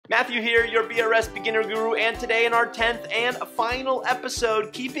Matthew here, your BRS beginner guru, and today in our 10th and final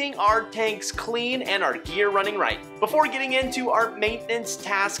episode, keeping our tanks clean and our gear running right. Before getting into our maintenance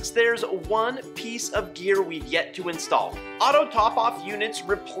tasks, there's one piece of gear we've yet to install. Auto top-off units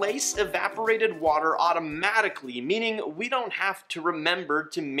replace evaporated water automatically, meaning we don't have to remember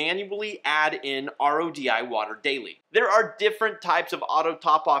to manually add in RODI water daily. There are different types of auto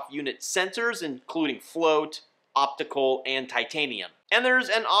top-off unit sensors, including float, optical, and titanium. And there's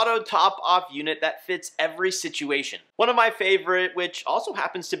an auto top-off unit that fits every situation. One of my favorite, which also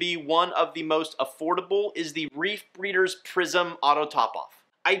happens to be one of the most affordable, is the Reef Breeders Prism Auto Top-Off.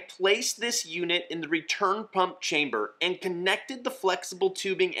 I placed this unit in the return pump chamber and connected the flexible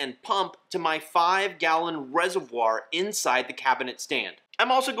tubing and pump to my 5-gallon reservoir inside the cabinet stand.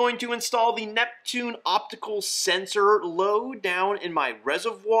 I'm also going to install the Neptune optical sensor low down in my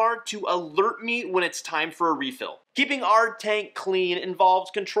reservoir to alert me when it's time for a refill. Keeping our tank clean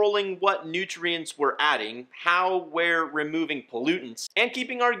involves controlling what nutrients we're adding, how we're removing pollutants, and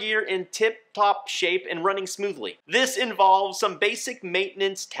keeping our gear in tip-top shape and running smoothly. This involves some basic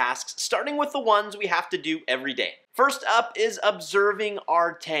maintenance tasks, starting with the ones we have to do every day. First up is observing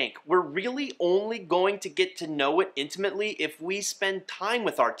our tank. We're really only going to get to know it intimately if we spend time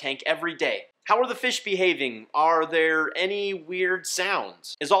with our tank every day. How are the fish behaving? Are there any weird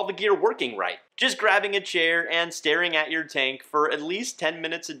sounds? Is all the gear working right? Just grabbing a chair and staring at your tank for at least 10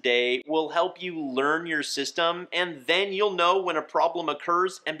 minutes a day will help you learn your system, and then you'll know when a problem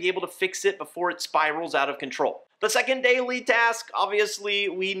occurs and be able to fix it before it spirals out of control. The second daily task, obviously,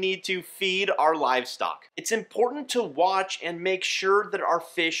 we need to feed our livestock. It's important to watch and make sure that our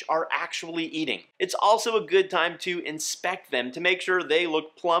fish are actually eating. It's also a good time to inspect them to make sure they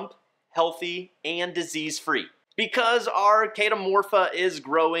look plump, healthy, and disease-free. Because our Chaetomorpha is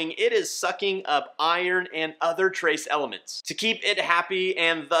growing, it is sucking up iron and other trace elements. To keep it happy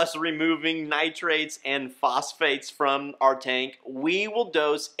and thus removing nitrates and phosphates from our tank, we will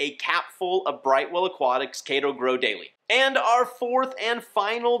dose a capful of Brightwell Aquatics Chaeto Grow daily. And our fourth and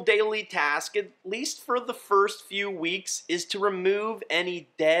final daily task, at least for the first few weeks, is to remove any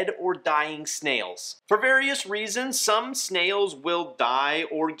dead or dying snails. For various reasons, some snails will die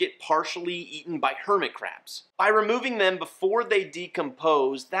or get partially eaten by hermit crabs. By removing them before they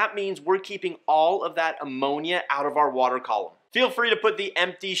decompose, that means we're keeping all of that ammonia out of our water column. Feel free to put the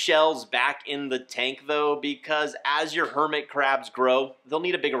empty shells back in the tank though, because as your hermit crabs grow, they'll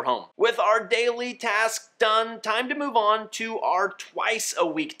need a bigger home. With our daily tasks done, time to move on to our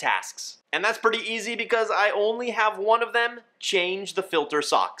twice-a-week tasks. And that's pretty easy because I only have one of them: change the filter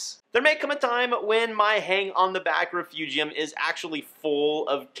socks. There may come a time when my hang-on-the-back refugium is actually full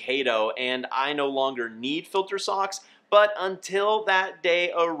of Chaeto and I no longer need filter socks, but until that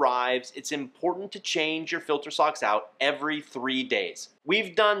day arrives, it's important to change your filter socks out every 3 days.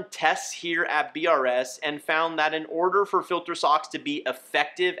 We've done tests here at BRS and found that in order for filter socks to be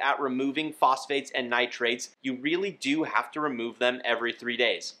effective at removing phosphates and nitrates, you really do have to remove them every 3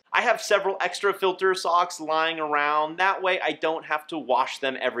 days. I have several extra filter socks lying around, that way I don't have to wash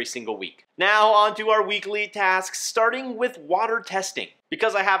them every single week. Now on to our weekly tasks, starting with water testing.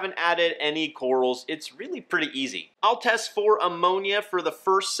 Because I haven't added any corals, it's really pretty easy. I'll test for ammonia for the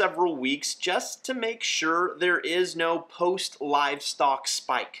first several weeks just to make sure there is no post-livestock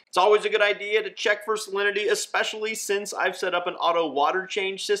spike. It's always a good idea to check for salinity, especially since I've set up an auto water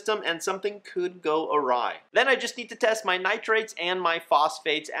change system and something could go awry. Then I just need to test my nitrates and my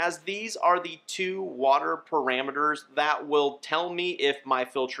phosphates, as these are the two water parameters that will tell me if my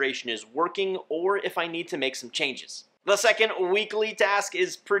filtration is working or if I need to make some changes. The second weekly task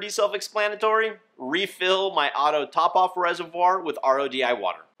is pretty self-explanatory: refill my auto top-off reservoir with RODI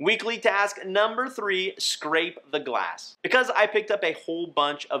water. Weekly task number 3, scrape the glass. Because I picked up a whole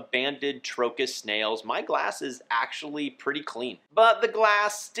bunch of banded trochus snails, my glass is actually pretty clean. But the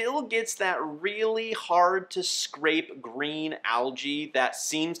glass still gets that really hard to scrape green algae that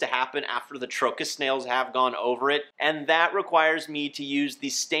seems to happen after the trochus snails have gone over it, and that requires me to use the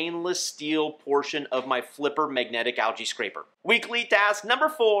stainless steel portion of my Flipper magnetic algae scraper. Weekly task number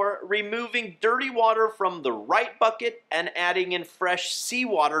 4, removing dirty water from the right bucket and adding in fresh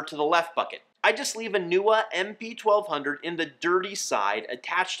seawater to the left bucket. I just leave a NUA MP1200 in the dirty side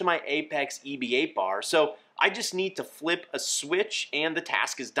attached to my Apex EB8 bar, so I just need to flip a switch and the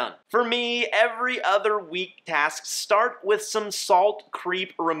task is done. For me, every other week tasks start with some salt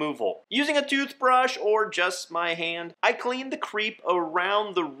creep removal. Using a toothbrush or just my hand, I clean the creep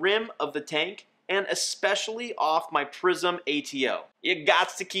around the rim of the tank and especially off my Prism ATO. You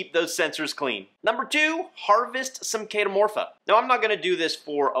gots to keep those sensors clean. Number 2, harvest some chaetomorpha. Now I'm not going to do this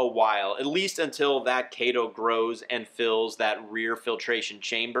for a while, at least until that chaeto grows and fills that rear filtration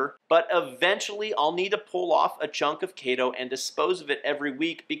chamber, but eventually I'll need to pull off a chunk of chaeto and dispose of it every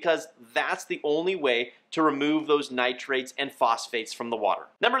week because that's the only way to remove those nitrates and phosphates from the water.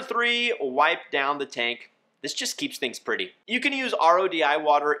 Number 3, wipe down the tank. This just keeps things pretty. You can use RODI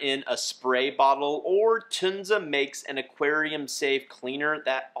water in a spray bottle, or Tunza makes an aquarium safe cleaner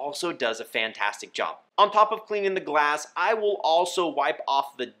that also does a fantastic job. On top of cleaning the glass, I will also wipe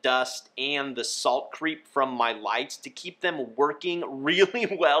off the dust and the salt creep from my lights to keep them working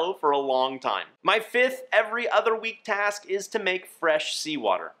really well for a long time. My 5th every other week task is to make fresh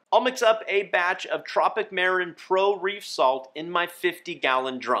seawater. I'll mix up a batch of Tropic Marin Pro Reef salt in my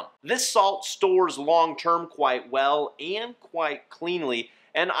 50-gallon drum. This salt stores long-term quite well and quite cleanly,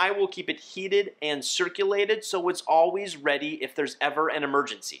 and I will keep it heated and circulated so it's always ready if there's ever an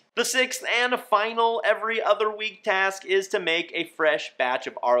emergency. The 6th and final every other week task is to make a fresh batch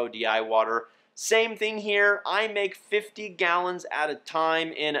of RODI water. Same thing here, I make 50 gallons at a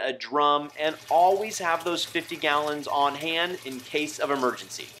time in a drum and always have those 50 gallons on hand in case of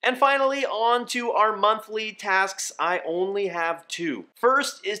emergency. And finally, on to our monthly tasks. I only have 2.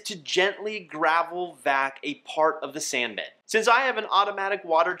 First is to gently gravel vac a part of the sand bed. Since I have an automatic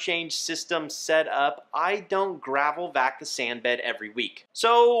water change system set up, I don't gravel vac the sand bed every week.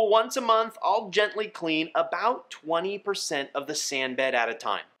 So once a month, I'll gently clean about 20% of the sand bed at a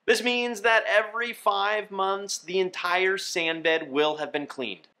time. This means that every 5 months, the entire sand bed will have been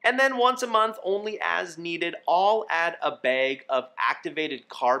cleaned. And then once a month, only as needed, I'll add a bag of activated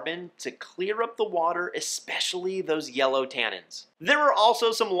carbon to clear up the water, especially those yellow tannins. There are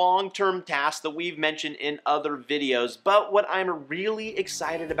also some long-term tasks that we've mentioned in other videos, but what I'm really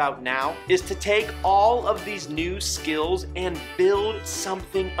excited about now is to take all of these new skills and build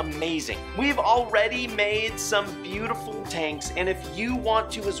something amazing. We've already made some beautiful tanks, and if you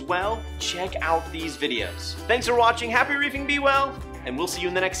want to as well, check out these videos. Thanks for watching, happy reefing, be well, and we'll see you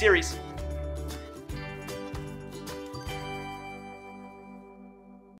in the next series.